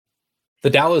The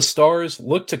Dallas Stars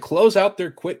look to close out their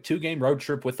quick two-game road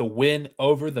trip with a win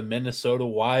over the Minnesota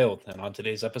Wild. And on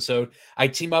today's episode, I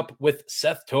team up with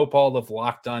Seth Topal of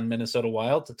Locked On Minnesota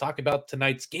Wild to talk about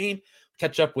tonight's game,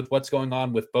 catch up with what's going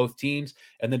on with both teams,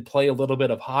 and then play a little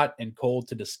bit of hot and cold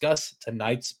to discuss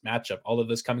tonight's matchup. All of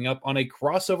this coming up on a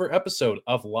crossover episode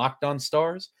of Locked On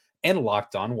Stars and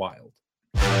Locked On Wild.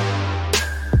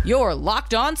 Your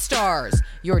Locked On Stars,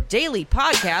 your daily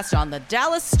podcast on the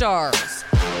Dallas Stars.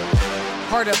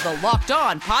 Part of the Locked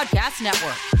On Podcast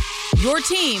Network. Your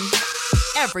team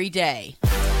every day.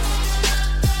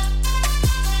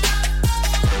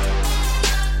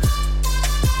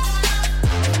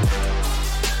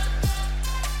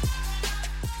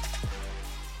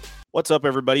 What's up,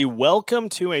 everybody? Welcome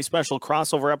to a special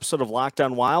crossover episode of Locked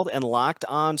On Wild and Locked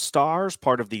On Stars,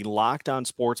 part of the Locked On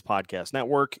Sports Podcast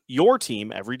Network, your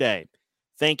team every day.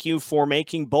 Thank you for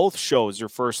making both shows your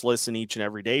first listen each and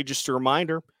every day. Just a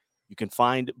reminder, you can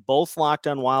find both Locked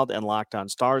On Wild and Locked On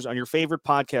Stars on your favorite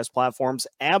podcast platforms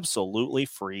absolutely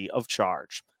free of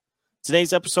charge.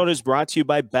 Today's episode is brought to you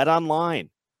by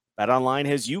BetOnline. BetOnline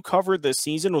has you covered this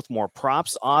season with more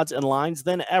props, odds, and lines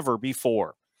than ever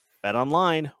before.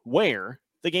 BetOnline, where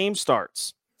the game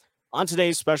starts. On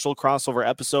today's special crossover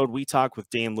episode, we talk with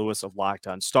Dane Lewis of Locked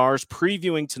On Stars,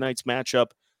 previewing tonight's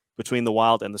matchup between the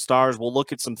Wild and the Stars. We'll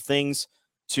look at some things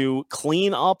to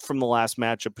clean up from the last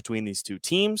matchup between these two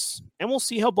teams, and we'll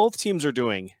see how both teams are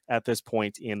doing at this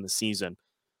point in the season.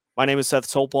 My name is Seth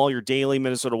Topal, your daily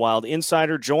Minnesota Wild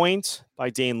insider, joined by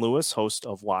Dane Lewis, host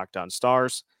of Locked On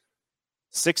Stars.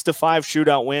 6-5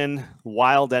 shootout win.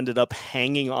 Wild ended up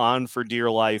hanging on for dear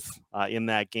life in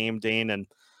that game, Dane, and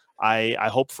I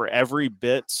hope for every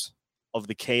bit of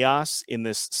the chaos in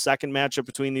this second matchup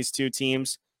between these two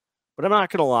teams. But I'm not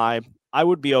going to lie, I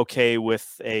would be okay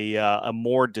with a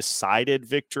more decided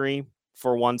victory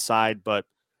for one side. But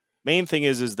main thing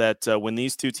is that when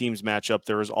these two teams match up,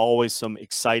 there is always some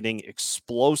exciting,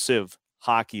 explosive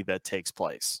hockey that takes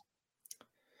place.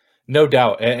 No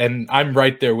doubt. And I'm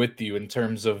right there with you in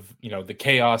terms of, the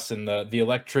chaos and the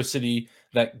electricity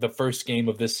that the first game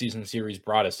of this season series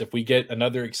brought us. If we get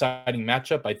another exciting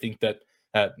matchup, I think that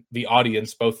the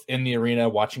audience, both in the arena,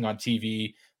 watching on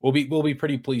TV, will be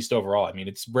pretty pleased overall. I mean,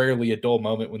 it's rarely a dull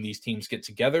moment when these teams get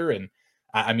together. And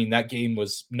I mean, that game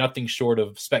was nothing short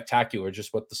of spectacular,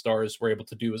 just what the Stars were able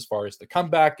to do as far as the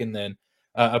comeback, and then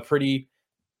a pretty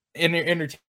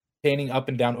entertaining up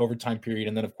and down overtime period.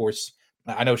 And then, of course,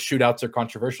 I know shootouts are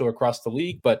controversial across the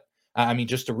league, but I mean,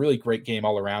 just a really great game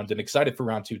all around, and excited for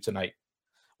round two tonight.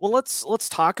 Well, let's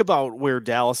talk about where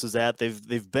Dallas is at.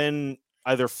 They've been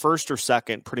either first or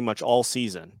second pretty much all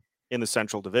season in the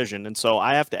Central Division. And so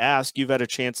I have to ask, you've had a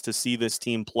chance to see this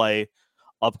team play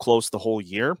up close the whole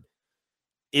year.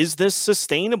 Is this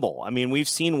sustainable? I mean, we've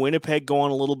seen Winnipeg go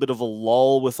on a little bit of a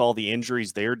lull with all the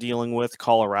injuries they're dealing with.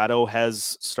 Colorado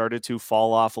has started to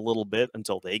fall off a little bit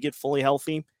until they get fully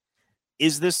healthy.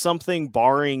 Is this something,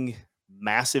 barring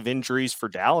massive injuries for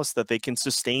Dallas, that they can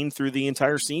sustain through the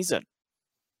entire season?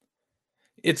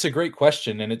 It's a great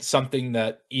question, and it's something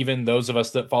that even those of us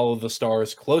that follow the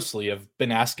Stars closely have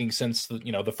been asking since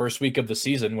the first week of the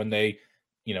season, when they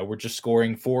were just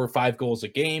scoring 4 or 5 goals a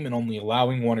game and only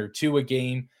allowing 1 or 2 a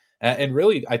game. And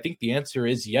really, I think the answer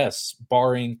is yes,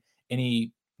 barring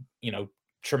any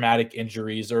traumatic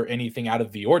injuries or anything out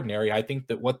of the ordinary. I think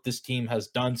that what this team has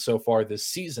done so far this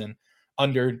season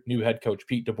under new head coach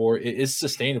Pete DeBoer is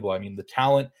sustainable. I mean, the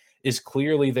talent is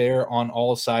clearly there on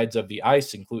all sides of the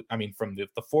ice, from the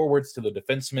forwards to the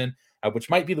defensemen,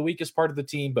 which might be the weakest part of the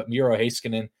team, but Miro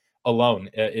Heiskanen alone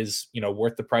is,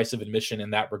 worth the price of admission in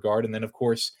that regard. And then, of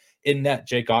course, in net,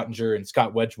 Jake Ottinger and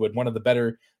Scott Wedgwood, one of the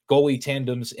better goalie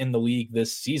tandems in the league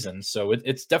this season. So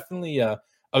it's definitely a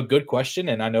good question.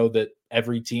 And I know that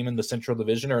every team in the Central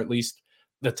Division, or at least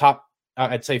the top,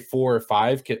 I'd say 4 or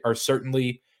 5, are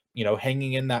certainly,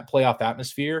 hanging in that playoff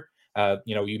atmosphere.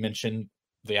 You mentioned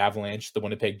the Avalanche, the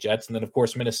Winnipeg Jets, and then, of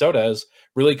course, Minnesota has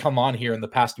really come on here in the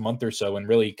past month or so and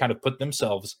really kind of put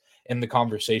themselves in the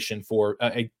conversation for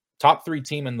a top 3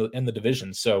 team in the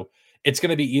division. So it's going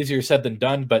to be easier said than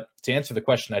done. But to answer the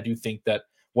question, I do think that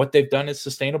what they've done is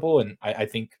sustainable, and I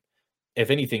think, if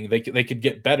anything, they could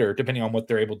get better depending on what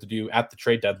they're able to do at the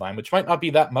trade deadline, which might not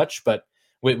be that much, but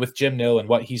with Jim Nill and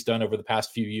what he's done over the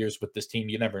past few years with this team,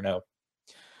 you never know.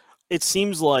 It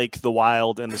seems like the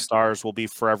Wild and the Stars will be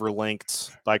forever linked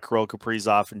by Kirill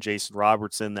Kaprizov and Jason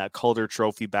Robertson, that Calder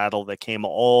Trophy battle that came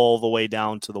all the way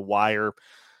down to the wire,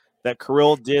 that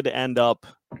Kirill did end up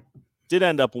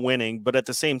winning. But at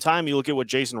the same time, you look at what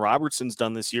Jason Robertson's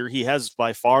done this year. He has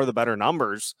by far the better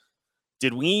numbers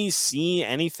Did we see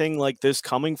anything like this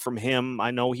coming from him?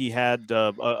 I know he had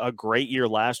a great year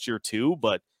last year too,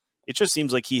 but it just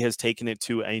seems like he has taken it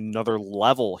to another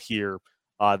level here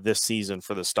this season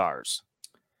for the Stars.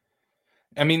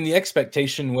 I mean, the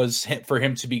expectation was for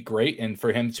him to be great and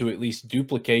for him to at least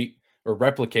duplicate or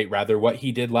replicate rather what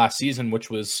he did last season, which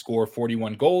was score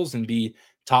 41 goals and be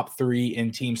top 3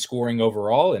 in team scoring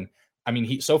overall. And I mean,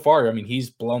 he's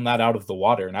blown that out of the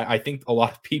water. And I think a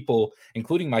lot of people,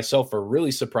 including myself, are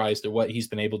really surprised at what he's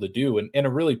been able to do and in a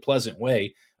really pleasant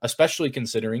way, especially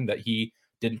considering that he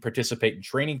didn't participate in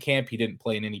training camp. He didn't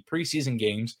play in any preseason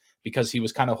games because he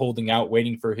was kind of holding out,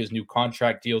 waiting for his new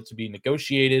contract deal to be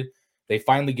negotiated. They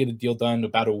finally get a deal done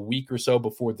about a week or so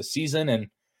before the season. And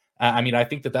I mean, I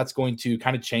think that that's going to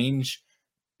kind of change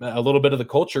a little bit of the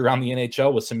culture around the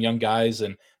NHL with some young guys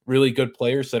and really good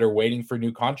players that are waiting for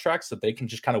new contracts that they can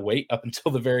just kind of wait up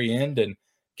until the very end and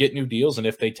get new deals. And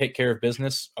if they take care of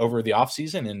business over the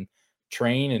offseason and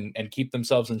train and keep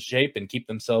themselves in shape and keep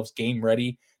themselves game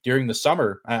ready during the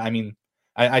summer,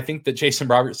 I think that Jason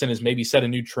Robertson has maybe set a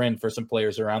new trend for some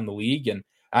players around the league. And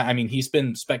I mean, he's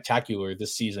been spectacular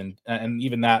this season. And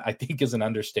even that, I think, is an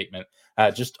understatement.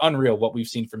 Just unreal what we've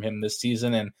seen from him this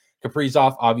season. And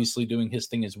Kaprizov obviously doing his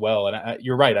thing as well. And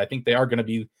you're right. I think they are going to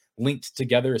be linked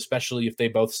together, especially if they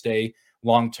both stay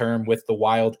long-term with the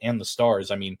Wild and the Stars.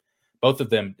 I mean, both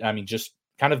of them, just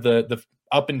kind of the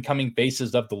up and coming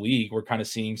faces of the league. We're kind of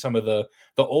seeing some of the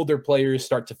older players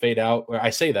start to fade out.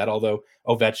 I say that, although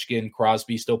Ovechkin,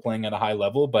 Crosby still playing at a high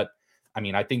level, but I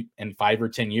mean, I think in 5 or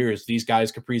 10 years, these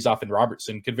guys, Kaprizov and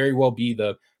Robertson, could very well be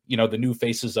the new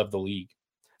faces of the league.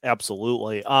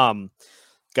 Absolutely.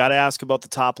 Got to ask about the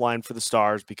top line for the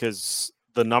Stars because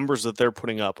the numbers that they're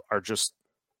putting up are just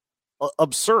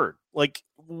absurd. Like,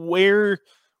 where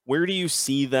do you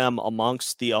see them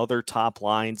amongst the other top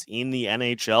lines in the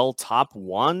NHL? Top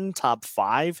 1, top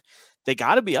 5? They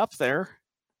got to be up there.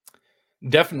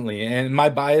 Definitely. And my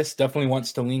bias definitely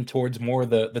wants to lean towards more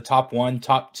the top 1,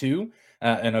 top 2.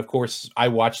 And of course, I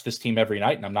watch this team every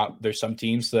night, and there's some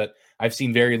teams that I've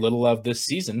seen very little of this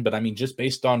season, but I mean, just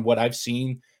based on what I've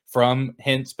seen from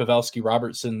Hintz, Pavelski,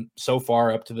 Robertson so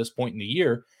far up to this point in the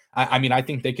year, I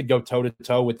think they could go toe to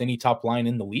toe with any top line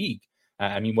in the league.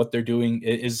 What they're doing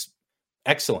is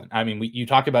excellent. I mean, you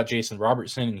talk about Jason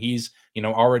Robertson, and he's,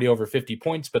 already over 50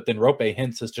 points, but then Roope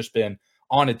Hintz has just been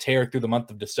on a tear through the month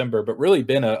of December, but really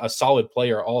been a solid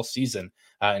player all season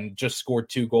and just scored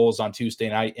 2 goals on Tuesday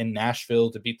night in Nashville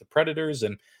to beat the Predators.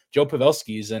 And Joe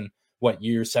Pavelski's in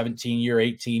year 17, year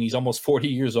 18. He's almost 40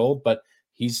 years old, but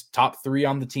he's top 3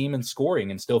 on the team in scoring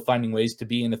and still finding ways to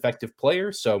be an effective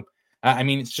player. So,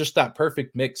 it's just that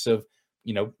perfect mix of,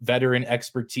 veteran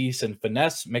expertise and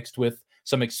finesse mixed with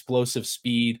some explosive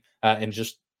speed and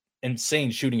just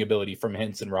insane shooting ability from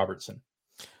Hintz and Robertson.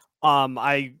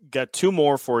 I got 2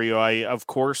 more for you. I, of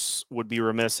course, would be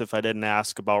remiss if I didn't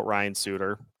ask about Ryan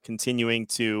Suter continuing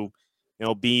to,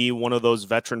 be one of those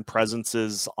veteran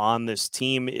presences on this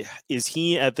team. Is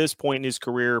he at this point in his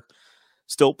career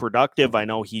still productive? I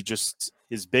know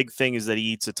his big thing is that he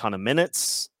eats a ton of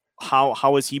minutes.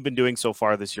 How has he been doing so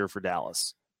far this year for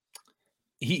Dallas?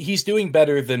 He's doing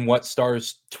better than what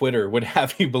Stars Twitter would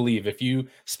have you believe. If you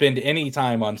spend any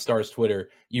time on Stars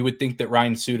Twitter, you would think that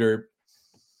Ryan Suter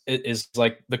is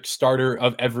like the starter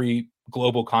of every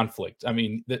global conflict. I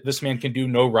mean, this man can do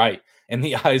no right in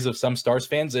the eyes of some Stars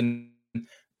fans. And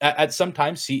at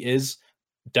sometimes he is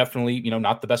definitely,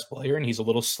 not the best player, and he's a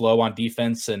little slow on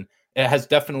defense. And it has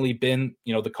definitely been,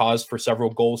 the cause for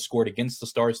several goals scored against the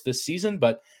Stars this season.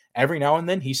 But every now and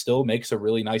then he still makes a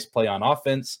really nice play on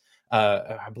offense.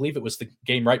 I believe it was the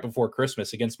game right before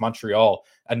Christmas against Montreal,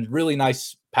 a really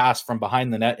nice pass from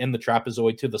behind the net in the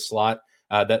trapezoid to the slot.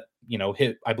 That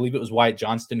hit, I believe it was Wyatt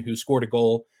Johnston who scored a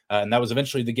goal, and that was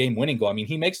eventually the game-winning goal. I mean,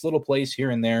 he makes little plays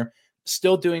here and there,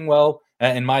 still doing well,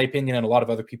 in my opinion, and a lot of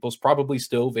other people's, probably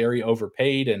still very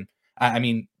overpaid. And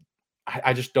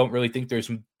I just don't really think there's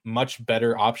much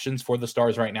better options for the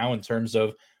Stars right now in terms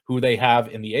of who they have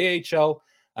in the AHL.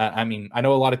 I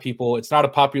know a lot of people, it's not a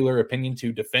popular opinion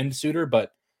to defend Suter,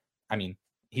 but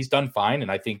he's done fine. And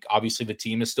I think obviously the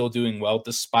team is still doing well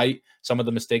despite some of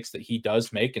the mistakes that he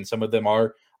does make. And some of them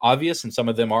are obvious and some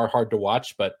of them are hard to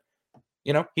watch, but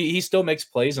he still makes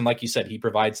plays. And like you said, he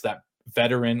provides that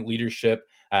veteran leadership.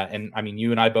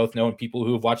 You and I both know, and people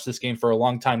who have watched this game for a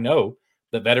long time know,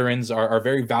 that veterans are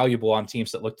very valuable on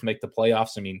teams that look to make the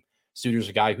playoffs. Suter's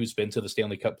a guy who's been to the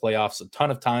Stanley Cup playoffs a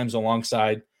ton of times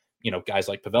alongside, guys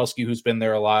like Pavelski, who's been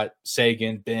there a lot,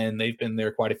 Sagan, Ben, they've been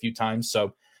there quite a few times.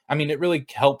 So, it really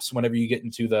helps whenever you get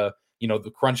into the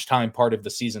the crunch time part of the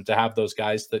season, to have those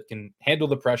guys that can handle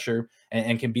the pressure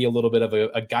and can be a little bit of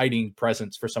a guiding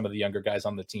presence for some of the younger guys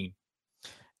on the team.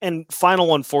 And final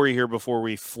one for you here before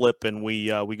we flip and we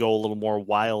go a little more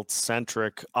Wild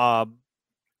centric.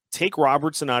 Take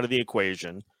Robertson out of the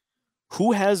equation.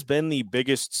 Who has been the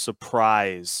biggest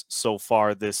surprise so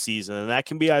far this season? And that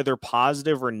can be either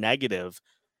positive or negative.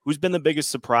 Who's been the biggest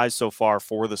surprise so far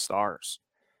for the Stars?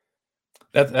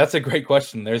 That's a great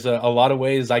question. There's a lot of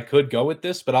ways I could go with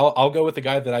this, but I'll go with the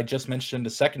guy that I just mentioned a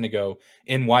second ago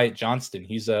in Wyatt Johnston.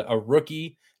 He's a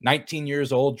rookie, 19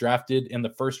 years old, drafted in the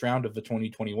first round of the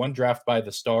 2021 draft by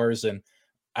the Stars. And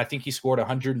I think he scored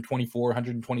 124,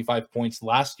 125 points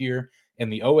last year in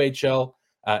the OHL,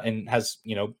 and has,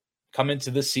 come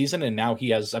into this season. And now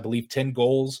he has, I believe, 10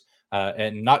 goals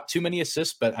and not too many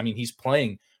assists, but I mean, he's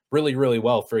playing really, really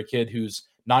well for a kid who's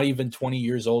not even 20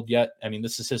 years old yet. I mean,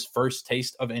 this is his first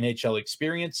taste of NHL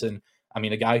experience. And I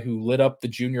mean, a guy who lit up the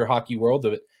junior hockey world.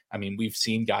 I mean, we've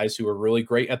seen guys who are really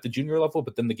great at the junior level,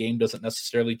 but then the game doesn't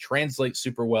necessarily translate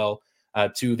super well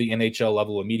to the NHL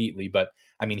level immediately. But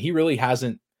I mean, he really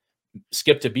hasn't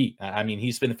skipped a beat. I mean,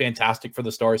 he's been fantastic for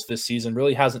the Stars this season,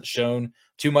 really hasn't shown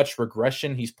too much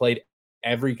regression. He's played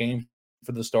every game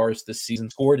for the Stars this season,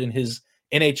 scored in his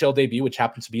NHL debut, which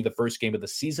happens to be the first game of the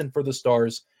season for the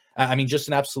Stars. I mean, just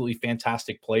an absolutely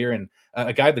fantastic player, and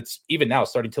a guy that's even now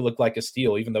starting to look like a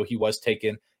steal, even though he was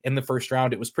taken in the first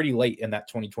round. It was pretty late in that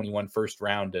 2021 first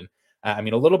round. And I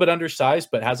mean, a little bit undersized,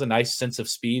 but has a nice sense of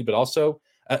speed, but also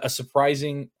a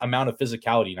surprising amount of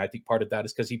physicality. And I think part of that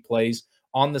is because he plays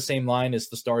on the same line as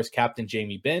the Stars captain,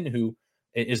 Jamie Benn, who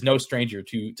is no stranger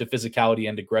to physicality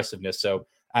and aggressiveness. So,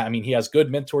 I mean, he has good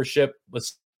mentorship with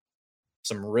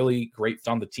some really great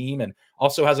on the team, and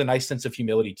also has a nice sense of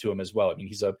humility to him as well. I mean,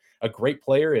 he's a great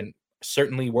player and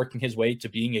certainly working his way to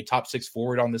being a top 6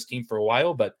 forward on this team for a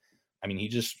while. But I mean, he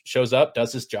just shows up,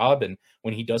 does his job, and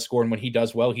when he does score and when he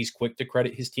does well, he's quick to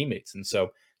credit his teammates. And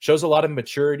so shows a lot of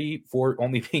maturity for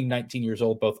only being 19 years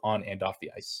old, both on and off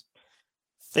the ice.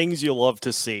 Things you love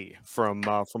to see from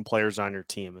players on your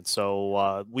team. And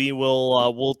so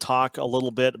we'll talk a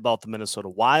little bit about the Minnesota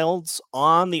Wilds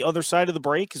on the other side of the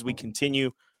break as we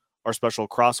continue our special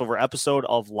crossover episode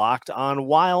of Locked On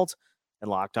Wild and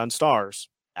Locked On Stars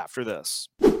after this.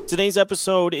 Today's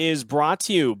episode is brought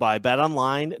to you by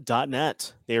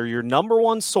betonline.net. They are your number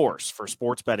one source for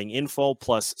sports betting info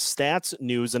plus stats,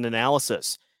 news, and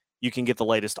analysis. You can get the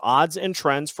latest odds and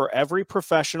trends for every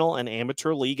professional and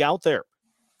amateur league out there.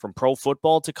 From pro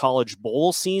football to college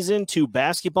bowl season to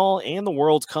basketball and the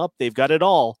World Cup, they've got it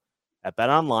all at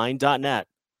betonline.net.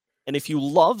 And if you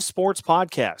love sports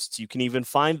podcasts, you can even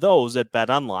find those at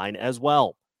BetOnline as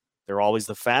well. They're always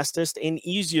the fastest and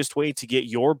easiest way to get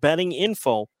your betting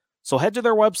info. So head to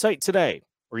their website today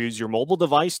or use your mobile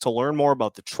device to learn more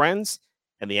about the trends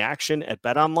and the action at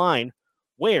BetOnline,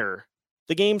 where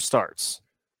the game starts.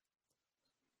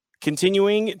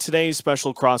 Continuing today's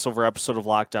special crossover episode of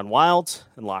Locked On Wild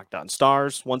and Locked On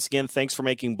Stars. Once again, thanks for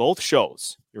making both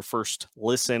shows your first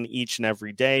listen each and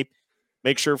every day.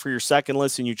 Make sure for your second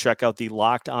listen, you check out the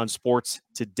Locked On Sports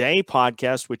Today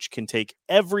podcast, which can take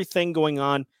everything going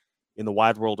on in the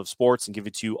wide world of sports and give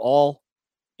it to you all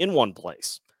in one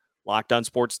place. Locked On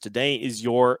Sports Today is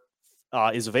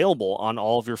available on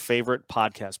all of your favorite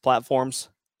podcast platforms,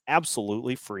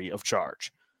 absolutely free of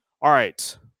charge. All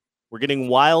right. We're getting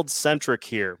Wild-centric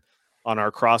here on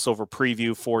our crossover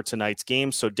preview for tonight's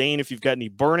game. So, Dane, if you've got any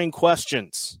burning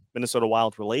questions, Minnesota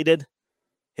Wild related,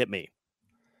 hit me.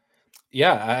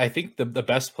 Yeah, I think the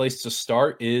best place to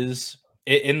start is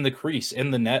in the crease,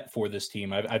 in the net for this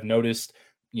team. I've noticed,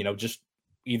 just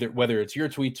either whether it's your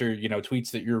tweets or,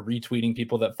 tweets that you're retweeting,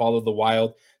 people that follow the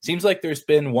Wild, seems like there's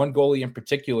been one goalie in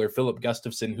particular, Filip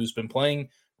Gustavsson, who's been playing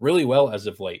really well as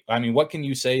of late. I mean, what can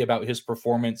you say about his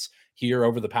performance here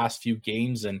over the past few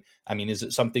games? And I mean, is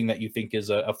it something that you think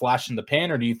is a flash in the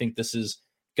pan, or do you think this is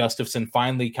Gustavsson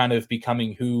finally kind of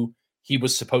becoming who he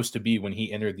was supposed to be when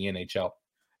he entered the NHL?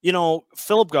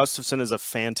 Filip Gustavsson is a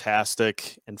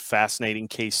fantastic and fascinating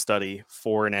case study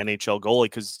for an NHL goalie,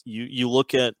 because you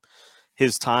look at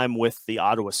his time with the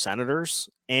Ottawa Senators,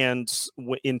 and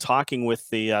in talking with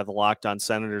the Locked On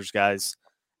Senators guys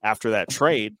after that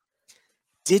trade,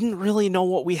 didn't really know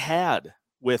what we had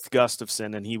with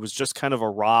Gustavsson, and he was just kind of a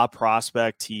raw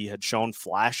prospect. He had shown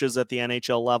flashes at the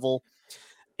NHL level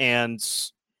and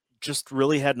just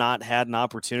really had not had an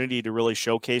opportunity to really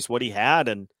showcase what he had.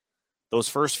 And those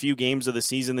first few games of the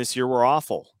season this year were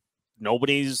awful.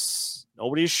 Nobody's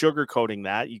sugarcoating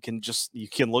that. You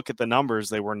can look at the numbers.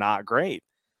 They were not great.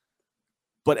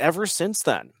 But ever since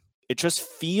then, it just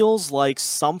feels like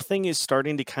something is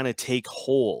starting to kind of take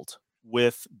hold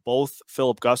with both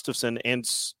Philip Gustafson and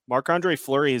Marc-Andre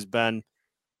Fleury he's been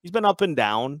up and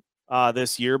down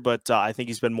this year, but I think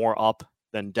he's been more up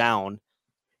than down.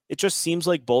 It just seems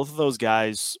like both of those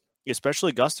guys,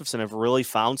 especially Gustafson, have really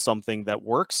found something that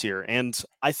works here. And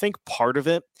I think part of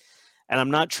it, and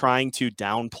I'm not trying to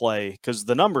downplay because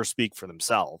the numbers speak for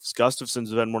themselves.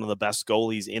 Gustafson's been one of the best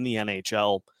goalies in the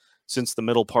NHL since the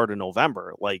middle part of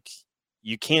November. Like,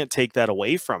 you can't take that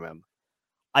away from him.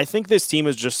 I think this team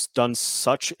has just done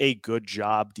such a good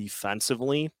job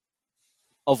defensively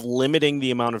of limiting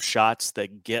the amount of shots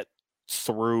that get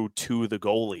through to the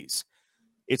goalies.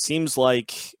 It seems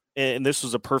like, and this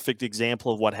was a perfect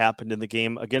example of what happened in the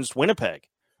game against Winnipeg.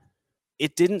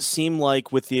 It didn't seem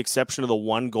like, with the exception of the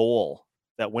one goal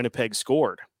that Winnipeg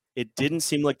scored, it didn't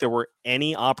seem like there were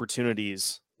any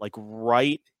opportunities like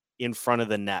right in front of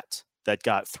the net that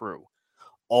got through.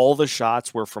 All the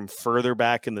shots were from further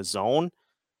back in the zone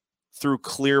through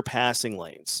clear passing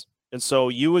lanes. And so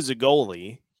you as a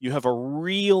goalie, you have a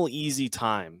real easy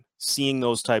time seeing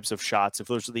those types of shots if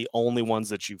those are the only ones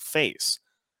that you face.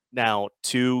 Now,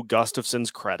 to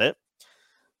Gustafson's credit,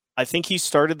 I think he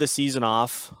started the season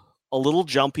off a little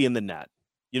jumpy in the net.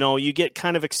 You know, you get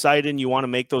kind of excited and you want to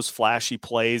make those flashy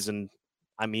plays. And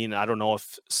I mean, I don't know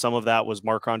if some of that was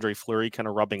Marc-Andre Fleury kind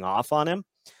of rubbing off on him.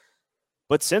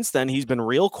 But since then, he's been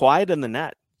real quiet in the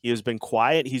net. He has been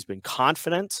quiet. He's been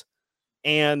confident.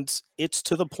 And it's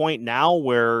to the point now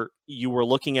where you were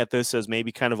looking at this as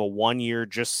maybe kind of a 1 year,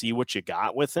 just see what you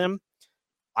got with him.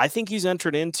 I think he's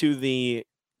entered into the,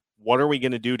 what are we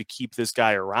going to do to keep this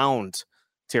guy around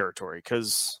territory?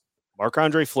 Because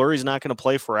Marc-Andre Fleury is not going to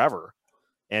play forever.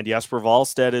 And Jesper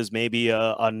Wallstedt is maybe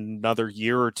another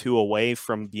year or two away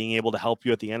from being able to help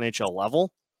you at the NHL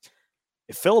level.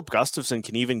 If Philip Gustafson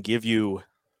can even give you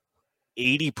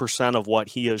 80% of what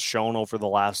he has shown over the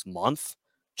last month,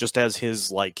 just as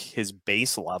his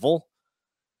base level,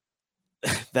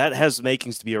 that has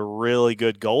makings to be a really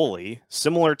good goalie,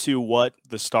 similar to what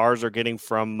the Stars are getting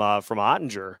from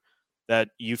Oettinger, that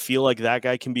you feel like that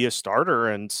guy can be a starter.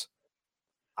 And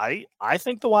I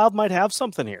think the Wild might have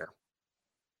something here.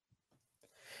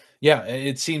 Yeah,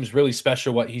 it seems really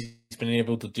special what he's been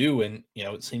able to do. And, you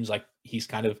know, it seems like he's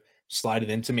kind of slided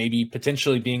into maybe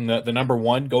potentially being the number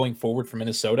one going forward for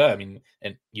Minnesota. I mean,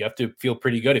 and you have to feel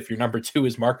pretty good if your number two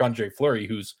is Marc-Andre Fleury,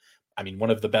 who's, I mean, one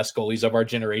of the best goalies of our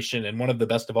generation and one of the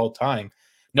best of all time,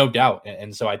 no doubt.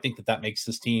 And so I think that makes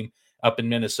this team up in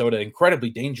Minnesota incredibly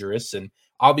dangerous. And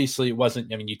obviously it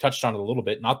wasn't, I mean, you touched on it a little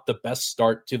bit, not the best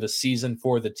start to the season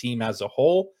for the team as a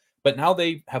whole, but now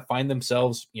they have find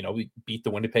themselves, you know, we beat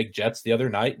the Winnipeg Jets the other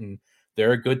night and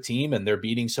they're a good team and they're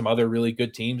beating some other really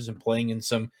good teams and playing in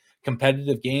some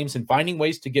competitive games and finding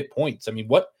ways to get points. I mean,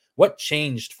 what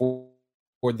changed for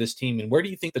this team, and where do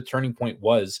you think the turning point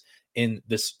was in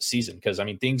this season? Because I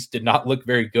mean, things did not look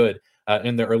very good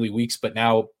in the early weeks, but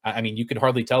now, I mean, you could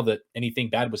hardly tell that anything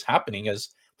bad was happening as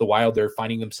the Wild are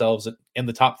finding themselves in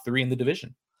the top three in the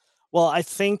division. Well, I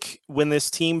think when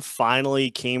this team finally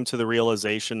came to the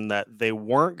realization that they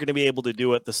weren't going to be able to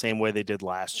do it the same way they did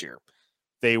last year,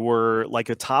 they were like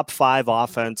a top 5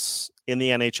 offense in the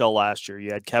NHL last year.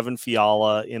 You had Kevin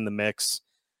Fiala in the mix,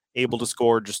 able to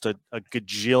score just a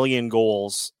gajillion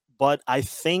goals. But I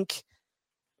think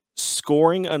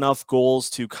scoring enough goals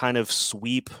to kind of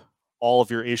sweep all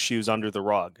of your issues under the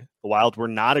rug. The Wild were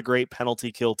not a great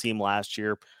penalty kill team last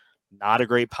year, not a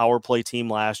great power play team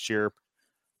last year,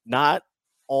 not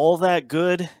all that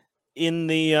good in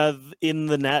the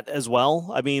net as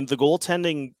well. I mean, the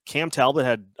goaltending, Cam Talbot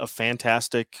had a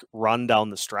fantastic run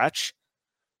down the stretch.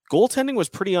 Goaltending was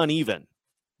pretty uneven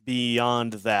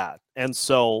beyond that. And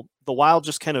so the Wild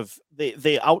just kind of, they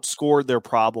outscored their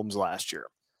problems last year.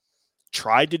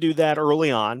 Tried to do that early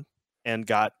on and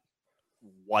got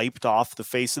wiped off the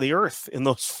face of the earth in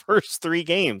those first 3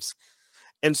 games.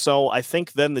 And so I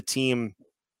think then the team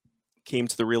came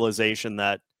to the realization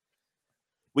that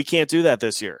we can't do that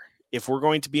this year. If we're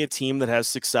going to be a team that has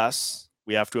success,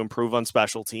 we have to improve on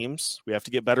special teams. We have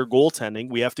to get better goaltending.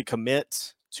 We have to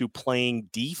commit to playing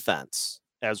defense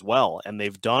as well. And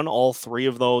they've done all 3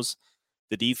 of those.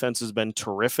 The defense has been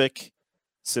terrific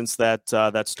since that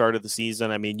start of the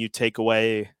season. I mean, you take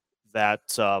away that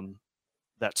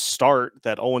start,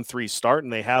 that 0-3 start,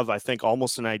 and they have, I think,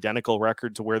 almost an identical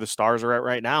record to where the Stars are at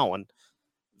right now. And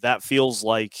that feels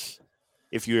like,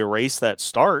 if you erase that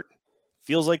start,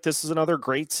 feels like this is another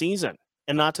great season.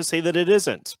 And not to say that it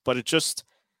isn't, but it just,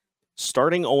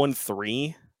 starting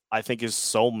 0-3, I think, is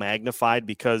so magnified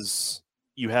because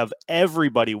you have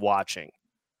everybody watching,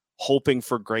 hoping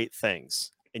for great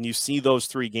things. And you see those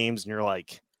 3 games and you're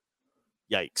like,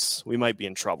 yikes, we might be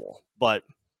in trouble. But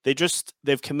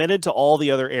they've committed to all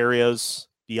the other areas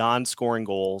beyond scoring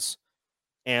goals,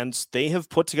 and they have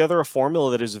put together a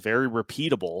formula that is very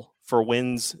repeatable for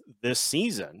wins this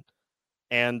season.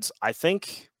 And I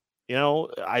think,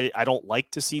 I don't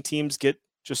like to see teams get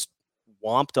just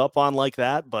womped up on like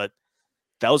that, but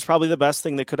that was probably the best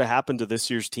thing that could have happened to this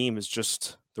year's team, is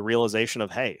just the realization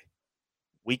of, hey,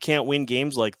 we can't win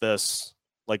games like this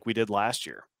like we did last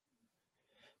year.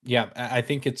 Yeah, I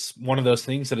think it's one of those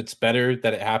things that it's better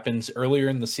that it happens earlier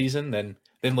in the season than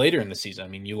later in the season. I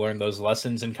mean, you learn those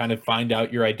lessons and kind of find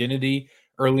out your identity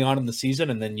early on in the season,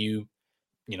 and then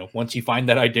once you find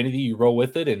that identity, you roll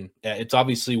with it. And it's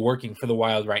obviously working for the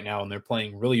Wild right now, and they're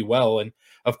playing really well. And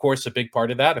of course, a big part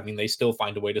of that, I mean, they still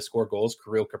find a way to score goals.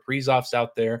 Kirill Kaprizov's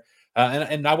out there.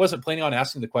 And I wasn't planning on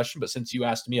asking the question, but since you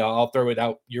asked me, I'll throw it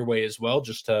out your way as well,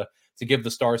 just to give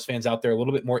the Stars fans out there a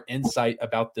little bit more insight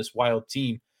about this Wild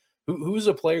team. Who's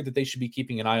a player that they should be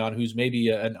keeping an eye on, who's maybe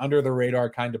an under the radar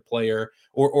kind of player,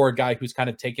 or a guy who's kind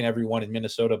of taken everyone in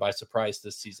Minnesota by surprise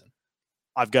this season?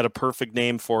 I've got a perfect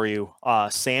name for you.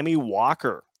 Sammy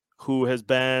Walker, who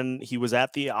he was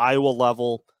at the Iowa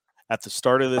level at the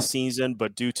start of the season,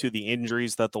 but due to the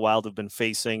injuries that the Wild have been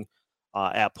facing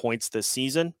at points this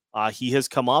season, he has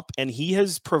come up and he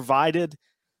has provided,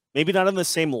 maybe not on the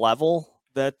same level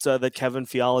that Kevin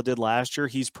Fiala did last year.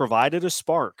 He's provided a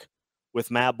spark with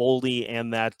Matt Boldy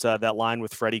and that line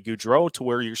with Freddie Gaudreau, to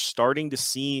where you're starting to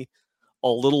see a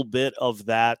little bit of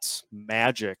that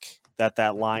magic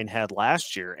that line had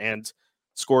last year, and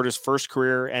scored his first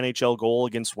career NHL goal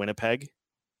against Winnipeg.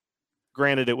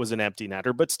 Granted, it was an empty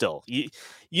netter, but still, you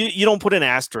don't put an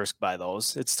asterisk by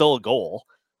those. It's still a goal.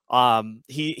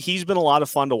 He's been a lot of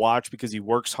fun to watch because he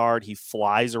works hard. He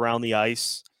flies around the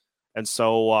ice. And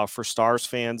so for Stars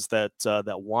fans that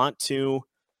want to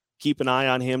keep an eye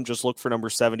on him, just look for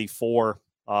number 74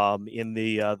 in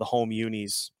the home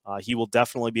unis. He will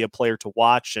definitely be a player to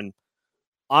watch. And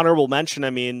honorable mention, I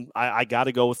mean, I got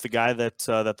to go with the guy that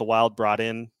the Wild brought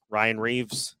in, Ryan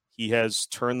Reeves. He has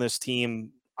turned this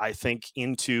team, I think,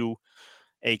 into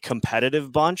a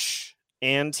competitive bunch.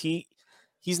 And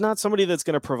he's not somebody that's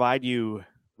going to provide you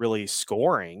really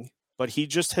scoring, but he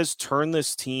just has turned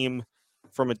this team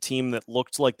from a team that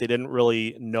looked like they didn't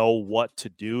really know what to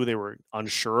do. They were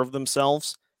unsure of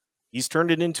themselves. He's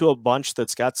turned it into a bunch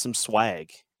that's got some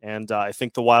swag. And I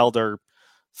think the Wild are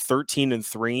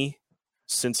 13-3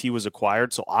 since he was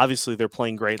acquired. So obviously they're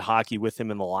playing great hockey with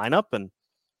him in the lineup. And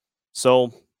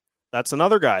so that's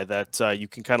another guy that you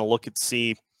can kind of look at,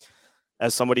 see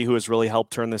as somebody who has really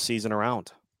helped turn this season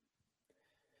around.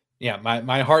 Yeah,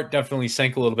 my heart definitely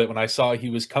sank a little bit when I saw he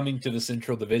was coming to the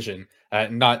Central Division,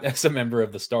 not as a member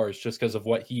of the Stars, just because of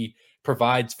what he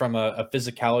provides from a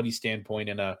physicality standpoint,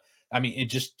 and it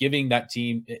just giving that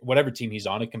team, whatever team he's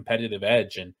on, a competitive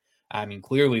edge. And I mean,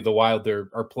 clearly the Wild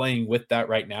are playing with that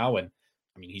right now. And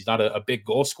I mean, he's not a big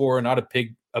goal scorer, not a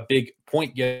big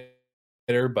point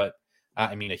getter, but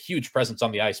a huge presence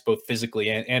on the ice, both physically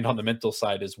and on the mental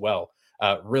side as well.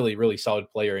 Really, really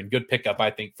solid player and good pickup, I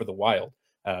think, for the Wild.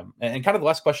 And kind of the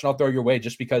last question I'll throw your way,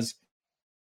 just because,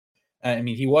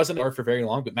 he wasn't there for very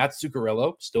long, but Matt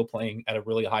Zuccarello still playing at a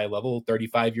really high level,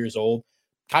 35 years old,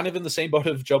 kind of in the same boat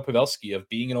of Joe Pavelski, of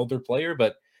being an older player,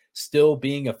 but still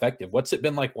being effective. What's it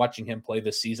been like watching him play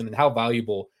this season, and how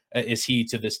valuable is he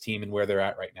to this team and where they're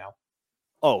at right now?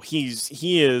 Oh, he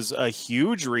is a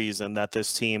huge reason that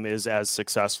this team is as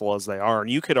successful as they are.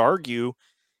 And you could argue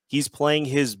he's playing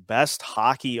his best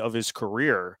hockey of his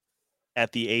career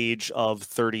at the age of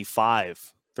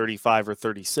 35 or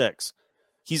 36.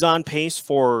 He's on pace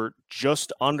for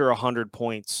just under 100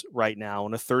 points right now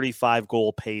and a 35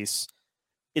 goal pace.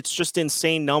 It's just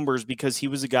insane numbers, because he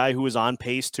was a guy who was on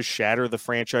pace to shatter the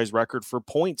franchise record for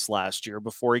points last year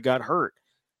before he got hurt.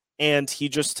 And he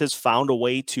just has found a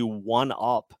way to one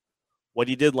up what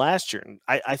he did last year. And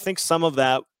I think some of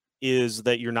that is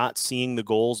that you're not seeing the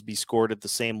goals be scored at the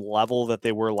same level that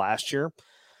they were last year.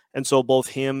 And so both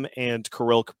him and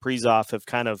Kirill Kaprizov have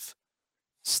kind of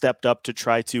stepped up to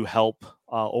try to help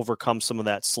overcome some of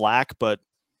that slack. But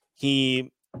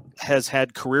he has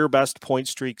had career best point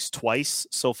streaks twice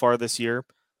so far this year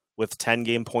with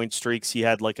 10-game point streaks. He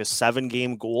had like a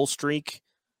 7-game goal streak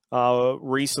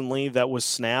recently that was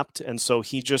snapped. And so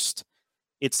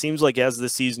it seems like as the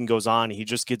season goes on, he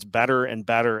just gets better and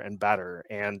better and better.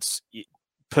 And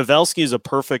Pavelski is a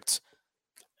perfect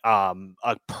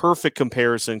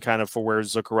comparison kind of for where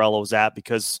Zuccarello's at,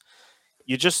 because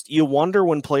you wonder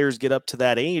when players get up to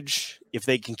that age if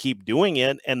they can keep doing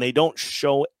it, and they don't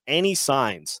show any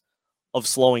signs of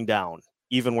slowing down,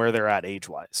 even where they're at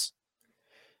age-wise.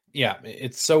 Yeah,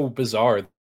 it's so bizarre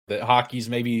that hockey's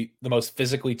maybe the most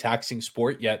physically taxing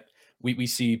sport, yet we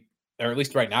see, or at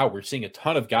least right now, we're seeing a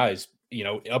ton of guys,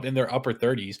 up in their upper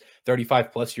 30s,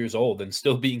 35 plus years old, and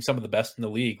still being some of the best in the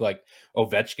league. Like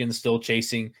Ovechkin still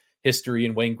chasing history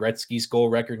and Wayne Gretzky's goal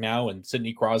record now, and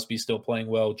Sidney Crosby still playing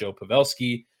well, Joe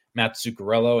Pavelski, Matt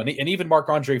Zuccarello, and even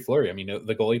Marc-Andre Fleury. I mean,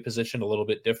 the goalie position a little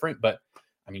bit different, but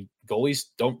I mean, goalies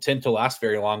don't tend to last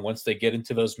very long once they get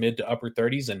into those mid to upper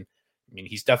 30s. And I mean,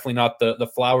 he's definitely not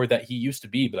the flower that he used to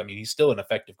be, but I mean, he's still an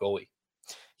effective goalie.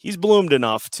 He's bloomed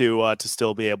enough to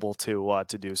still be able to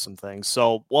do some things.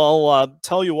 So, well,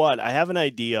 tell you what, I have an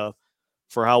idea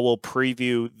for how we'll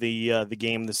preview the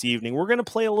game this evening. We're going to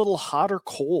play a little hot or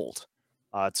cold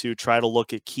to try to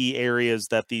look at key areas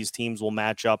that these teams will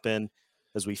match up in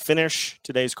as we finish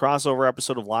today's crossover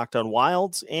episode of Locked On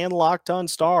Wilds and Locked On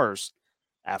Stars.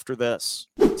 After this,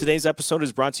 today's episode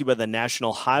is brought to you by the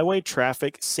National Highway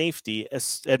Traffic Safety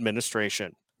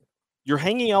Administration. You're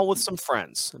hanging out with some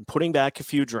friends and putting back a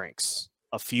few drinks.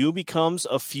 A few becomes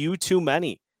a few too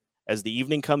many. As the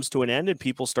evening comes to an end and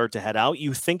people start to head out,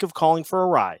 you think of calling for a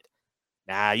ride.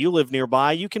 Nah, you live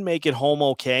nearby. You can make it home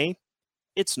okay.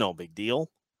 It's no big deal.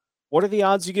 What are the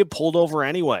odds you get pulled over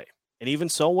anyway? And even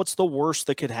so, what's the worst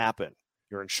that could happen?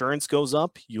 Your insurance goes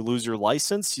up, you lose your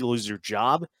license, you lose your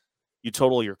job, you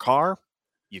total your car,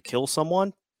 you kill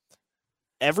someone.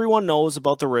 Everyone knows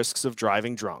about the risks of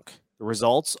driving drunk. The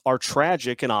results are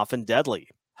tragic and often deadly.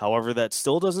 However, that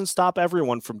still doesn't stop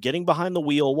everyone from getting behind the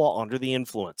wheel while under the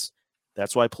influence.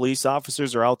 That's why police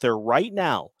officers are out there right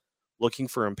now looking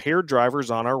for impaired drivers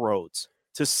on our roads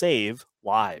to save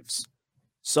lives.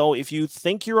 So if you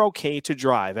think you're okay to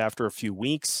drive after a few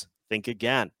weeks, think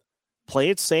again. Play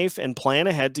it safe and plan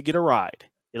ahead to get a ride.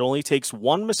 It only takes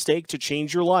one mistake to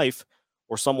change your life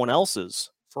or someone else's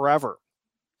forever.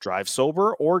 Drive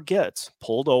sober or get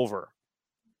pulled over.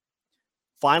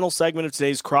 Final segment of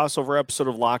today's crossover episode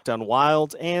of Locked On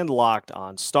Wild and Locked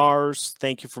On Stars.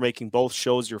 Thank you for making both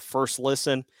shows your first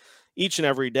listen each and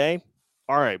every day.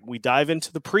 All right, we dive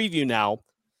into the preview now.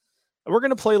 And we're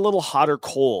going to play a little hot or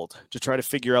cold to try to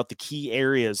figure out the key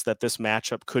areas that this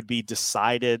matchup could be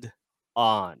decided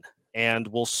on. And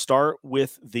we'll start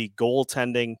with the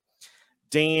goaltending.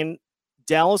 Dane,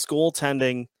 Dallas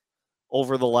goaltending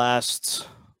over the last,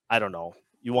 I don't know,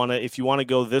 if you want to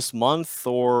go this month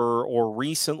or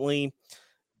recently,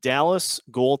 Dallas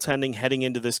goaltending heading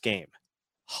into this game,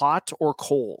 hot or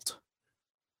cold?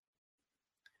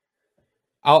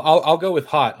 I'll go with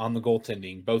hot on the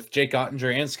goaltending. Both Jake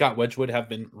Oettinger and Scott Wedgwood have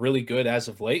been really good as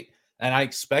of late, and I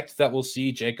expect that we'll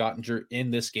see Jake Oettinger in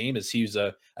this game as he's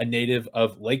a native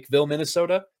of Lakeville,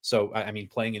 Minnesota. So, I mean,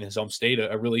 playing in his home state,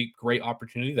 a really great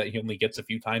opportunity that he only gets a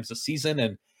few times a season,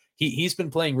 and he's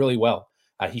been playing really well.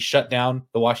 He shut down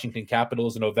the Washington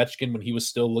Capitals and Ovechkin when he was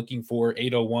still looking for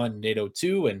 801 and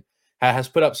 802, and has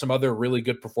put up some other really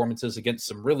good performances against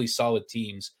some really solid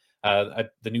teams. The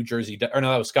New Jersey, that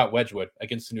was Scott Wedgwood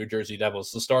against the New Jersey Devils.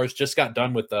 The Stars just got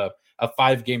done with a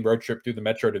 5-game road trip through the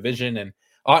Metro Division, and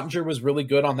Oettinger was really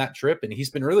good on that trip, and he's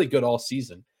been really good all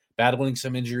season, battling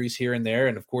some injuries here and there,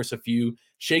 and of course a few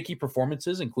shaky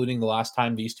performances, including the last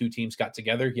time these two teams got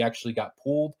together. He actually got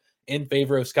pulled in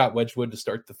favor of Scott Wedgwood to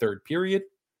start the third period.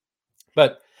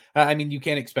 But I mean, you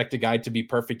can't expect a guy to be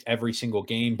perfect every single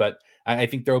game, but I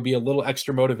think there will be a little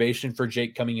extra motivation for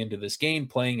Jake coming into this game,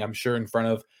 playing, I'm sure, in front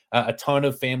of a ton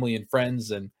of family and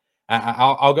friends. And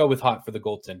I'll go with hot for the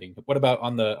goaltending. What about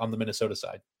on the Minnesota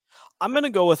side? I'm going to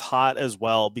go with hot as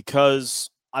well, because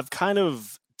I've kind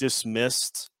of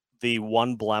dismissed the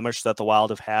one blemish that the Wild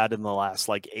have had in the last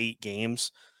 8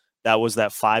 games. That was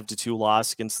that 5-2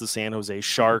 loss against the San Jose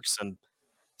Sharks, and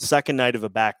second night of a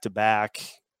back-to-back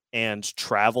and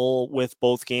travel with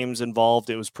both games involved.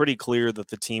 It was pretty clear that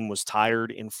the team was tired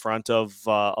in front of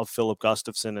Philip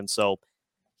Gustafsson, and so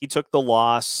he took the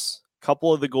loss. A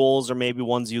couple of the goals are maybe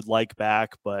ones you'd like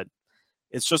back, but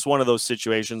it's just one of those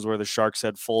situations where the Sharks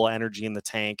had full energy in the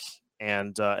tank,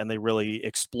 and they really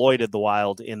exploited the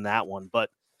Wild in that one. But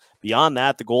beyond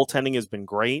that, the goaltending has been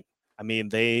great. I mean,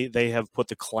 they have put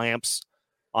the clamps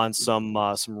on some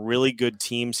really good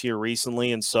teams here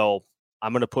recently, and so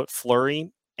I'm going to put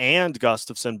Fleury and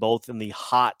Gustafsson both in the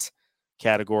hot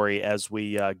category as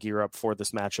we gear up for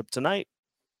this matchup tonight.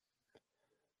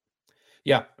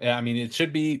 Yeah, I mean, it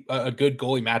should be a good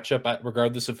goalie matchup,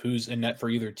 regardless of who's in net for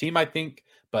either team, I think.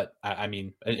 But I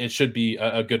mean, it should be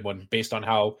a good one based on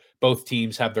how both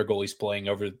teams have their goalies playing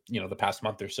over the past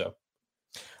month or so.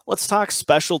 Let's talk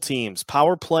special teams.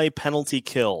 Power play, penalty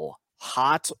kill,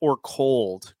 hot or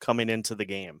cold coming into the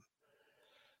game.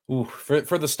 Ooh,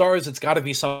 for the Stars, it's got to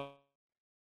be something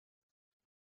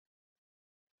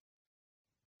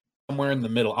somewhere in the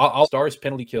middle. I'll Stars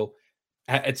penalty kill.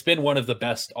 It's been one of the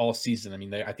best all season. I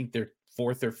mean, I think they're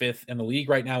 4th or 5th in the league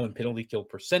right now in penalty kill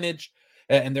percentage,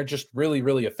 and they're just really,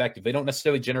 really effective. They don't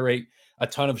necessarily generate a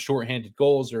ton of shorthanded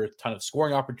goals or a ton of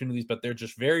scoring opportunities, but they're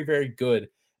just very, very good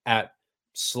at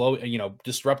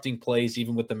disrupting plays,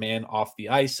 even with the man off the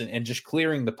ice, and just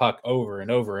clearing the puck over and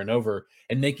over and over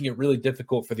and making it really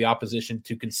difficult for the opposition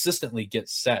to consistently get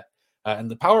set.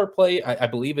 And the power play, I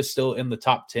believe, is still in the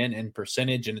top 10 in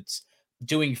percentage, and it's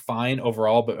doing fine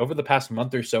overall. But over the past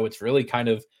month or so, it's really kind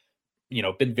of,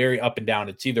 been very up and down.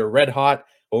 It's either red hot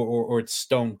or it's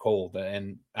stone cold.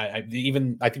 And I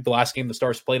think the last game the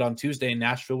Stars played on Tuesday in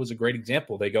Nashville was a great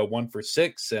example. They go 1 for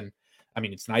 6, and I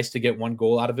mean, it's nice to get 1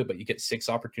 goal out of it, but you get 6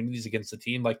 opportunities against a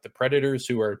team like the Predators,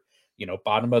 who are,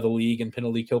 bottom of the league in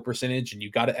penalty kill percentage, and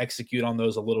you got to execute on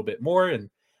those a little bit more. And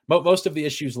most of the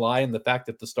issues lie in the fact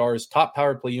that the Stars' top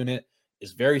power play unit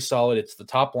is very solid. It's the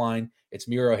top line. It's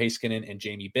Miro Heiskanen and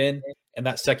Jamie Benn. And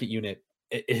that second unit,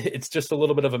 it's just a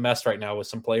little bit of a mess right now with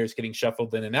some players getting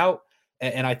shuffled in and out.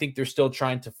 And I think they're still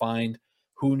trying to find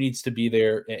who needs to be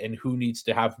there and who needs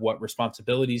to have what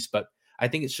responsibilities. But I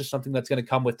think it's just something that's going to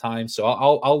come with time. So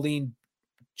I'll lean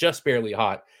just barely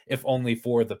hot, if only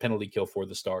for the penalty kill for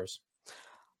the Stars.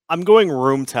 I'm going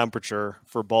room temperature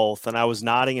for both, and I was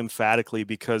nodding emphatically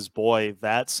because, boy,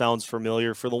 that sounds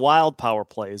familiar for the Wild power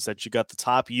plays, that you got the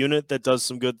top unit that does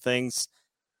some good things.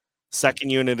 Second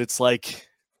unit, it's like,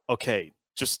 okay,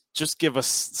 just give us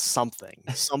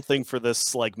something for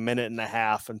this like minute and a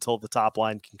half until the top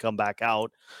line can come back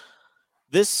out.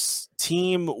 This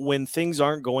team, when things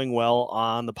aren't going well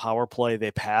on the power play,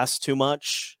 they pass too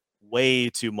much, way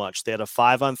too much. They had a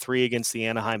 5-on-3 against the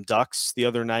Anaheim Ducks the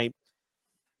other night.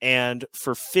 And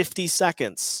for 50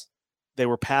 seconds, they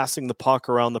were passing the puck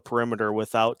around the perimeter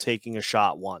without taking a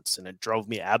shot once. And it drove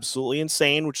me absolutely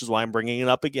insane, which is why I'm bringing it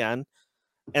up again.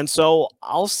 And so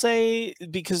I'll say,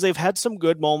 because they've had some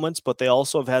good moments, but they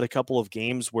also have had a couple of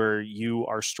games where you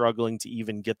are struggling to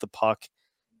even get the puck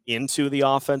into the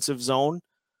offensive zone.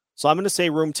 So I'm going to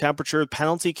say room temperature.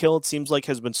 Penalty kill, it seems like,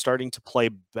 has been starting to play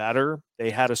better.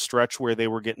 They had a stretch where they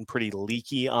were getting pretty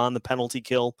leaky on the penalty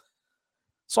kill.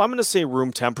 So I'm going to say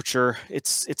room temperature.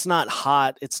 It's not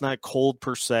hot. It's not cold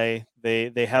per se.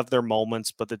 They have their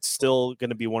moments, but it's still going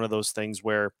to be one of those things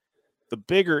where the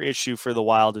bigger issue for the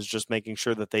Wild is just making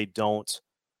sure that they don't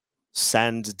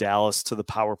send Dallas to the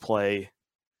power play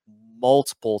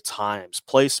multiple times.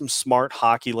 Play some smart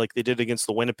hockey like they did against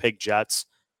the Winnipeg Jets.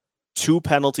 2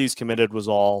 penalties committed was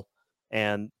all,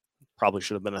 and probably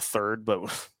should have been a third, but we're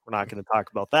not going to talk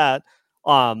about that.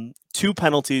 2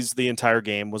 penalties the entire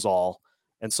game was all.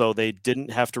 And so they didn't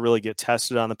have to really get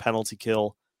tested on the penalty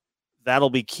kill.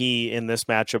 That'll be key in this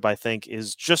matchup, I think,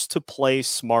 is just to play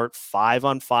smart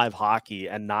 5-on-5 hockey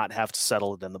and not have to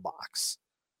settle it in the box.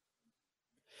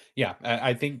 Yeah,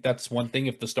 I think that's one thing.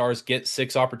 If the Stars get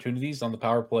 6 opportunities on the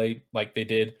power play like they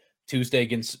did Tuesday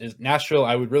against Nashville,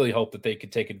 I would really hope that they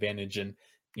could take advantage and,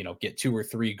 get 2 or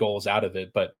 3 goals out of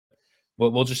it. But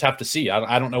we'll just have to see.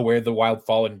 I don't know where the Wild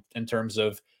fall in terms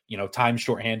of, time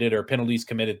shorthanded or penalties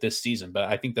committed this season, but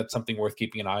I think that's something worth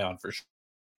keeping an eye on for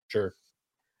sure.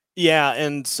 Yeah,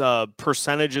 and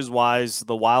percentages-wise,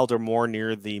 the Wild are more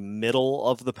near the middle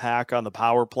of the pack on the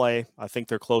power play. I think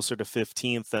they're closer to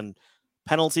 15th, and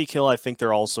penalty kill, I think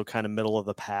they're also kind of middle of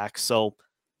the pack. So,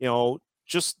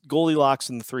 just Goldilocks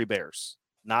and the 3 Bears.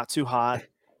 Not too hot,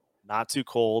 not too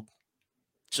cold,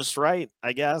 just right,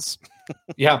 I guess.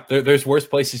 Yeah, there's worse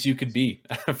places you could be,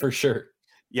 for sure.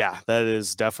 Yeah, that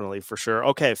is definitely for sure.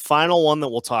 Okay, final one that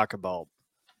we'll talk about.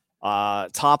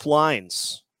 Top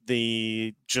lines.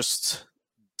 The just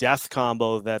death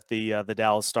combo that the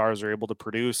Dallas Stars are able to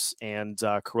produce, and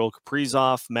Kirill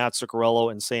Kaprizov, Matt Zuccarello,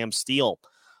 and Sam Steele.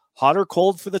 Hot or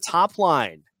cold for the top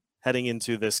line heading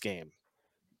into this game?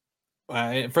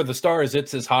 For the Stars,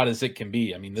 it's as hot as it can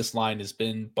be. I mean, this line has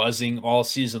been buzzing all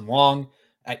season long.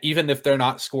 Even if they're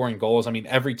not scoring goals, I mean,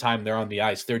 every time they're on the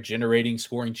ice, they're generating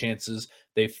scoring chances.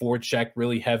 They forecheck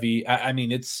really heavy. I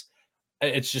mean, it's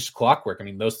just clockwork. I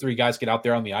mean, those 3 guys get out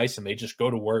there on the ice and they just go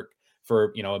to work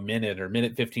for, a minute or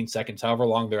minute 15 seconds, however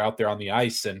long they're out there on the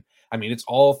ice. And I mean, it's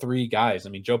all 3 guys. I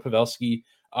mean, Joe Pavelski,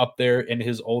 up there in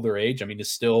his older age, I mean,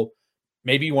 is still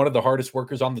maybe one of the hardest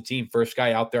workers on the team. First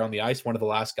guy out there on the ice, one of the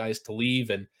last guys to leave.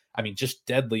 And I mean, just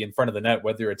deadly in front of the net,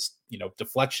 whether it's,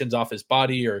 deflections off his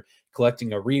body or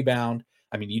collecting a rebound.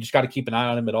 I mean, you just got to keep an eye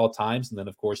on him at all times. And then,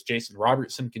 of course, Jason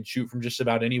Robertson can shoot from just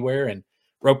about anywhere. And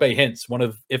Roope Hintz, one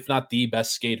of, if not the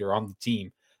best skater on the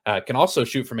team, can also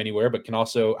shoot from anywhere, but can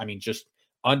also, I mean, just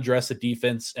undress a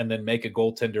defense and then make a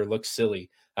goaltender look silly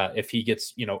if he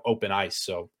gets, open ice.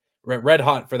 So red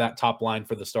hot for that top line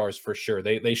for the Stars for sure.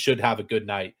 They should have a good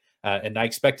night, and I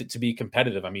expect it to be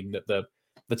competitive. I mean,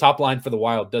 the top line for the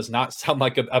Wild does not sound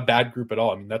like a bad group at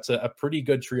all. I mean, that's a pretty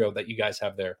good trio that you guys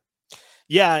have there.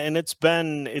 Yeah, and it's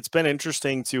been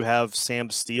interesting to have Sam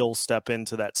Steele step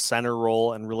into that center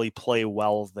role and really play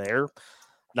well there.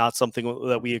 Not something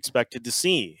that we expected to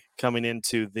see coming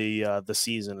into the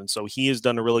season, and so he has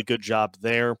done a really good job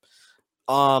there.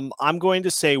 I'm going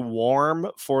to say warm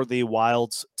for the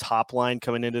Wild's top line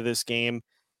coming into this game.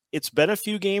 It's been a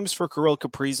few games for Kirill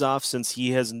Kaprizov since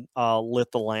he has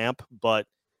lit the lamp, but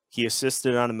he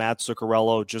assisted on a Matt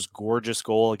Zuccarello just gorgeous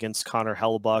goal against Connor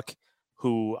Hellebuyck,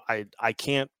 who I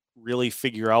can't really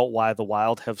figure out why the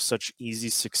Wild have such easy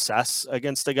success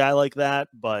against a guy like that,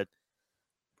 but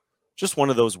just one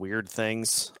of those weird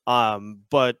things.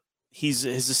 But he's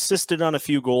assisted on a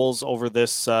few goals over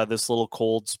this little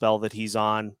cold spell that he's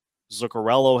on.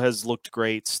 Zuccarello has looked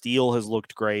great. Steele has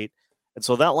looked great. And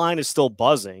so that line is still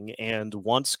buzzing. And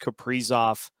once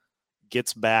Kaprizov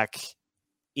gets back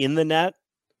in the net,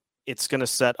 it's going to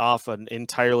set off an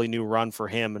entirely new run for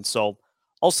him. And so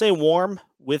I'll say warm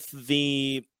with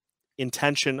the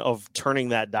intention of turning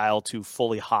that dial to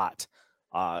fully hot,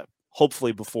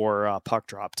 hopefully before puck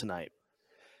drop tonight.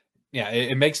 Yeah,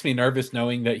 it makes me nervous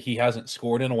knowing that he hasn't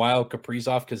scored in a while,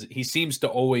 Kaprizov, because he seems to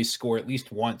always score at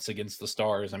least once against the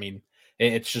Stars. I mean,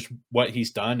 it's just what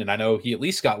he's done, and I know he at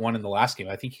least got one in the last game.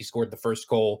 I think he scored the first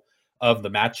goal of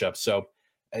the matchup. So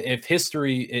if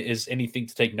history is anything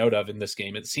to take note of in this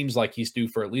game, it seems like he's due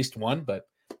for at least one, but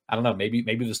I don't know. Maybe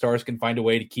the Stars can find a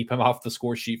way to keep him off the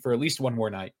score sheet for at least one more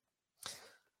night.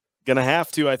 Gonna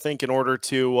have to, I think, in order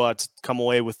to come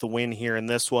away with the win here in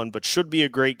this one, but should be a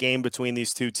great game between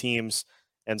these two teams.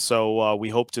 And so we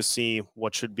hope to see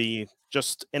what should be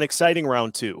just an exciting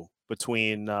round two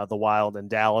between the Wild and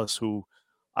Dallas, who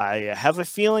I have a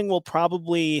feeling will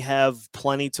probably have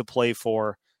plenty to play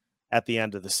for at the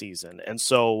end of the season. And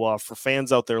so for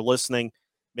fans out there listening,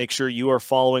 make sure you are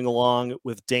following along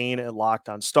with Dane at Locked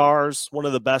on Stars, one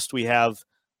of the best we have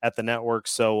at the network.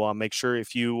 So make sure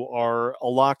if you are a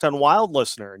Locked on Wild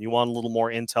listener and you want a little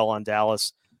more intel on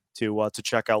Dallas to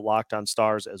check out Locked on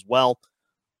Stars as well.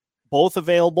 Both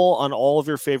available on all of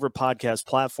your favorite podcast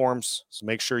platforms. So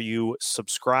make sure you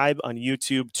subscribe on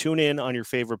YouTube, tune in on your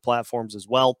favorite platforms as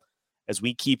well, as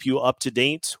we keep you up to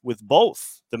date with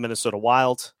both the Minnesota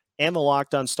Wild and the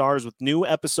Locked on Stars with new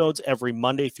episodes every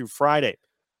Monday through Friday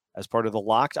as part of the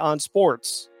Locked on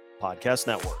Sports Podcast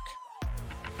Network.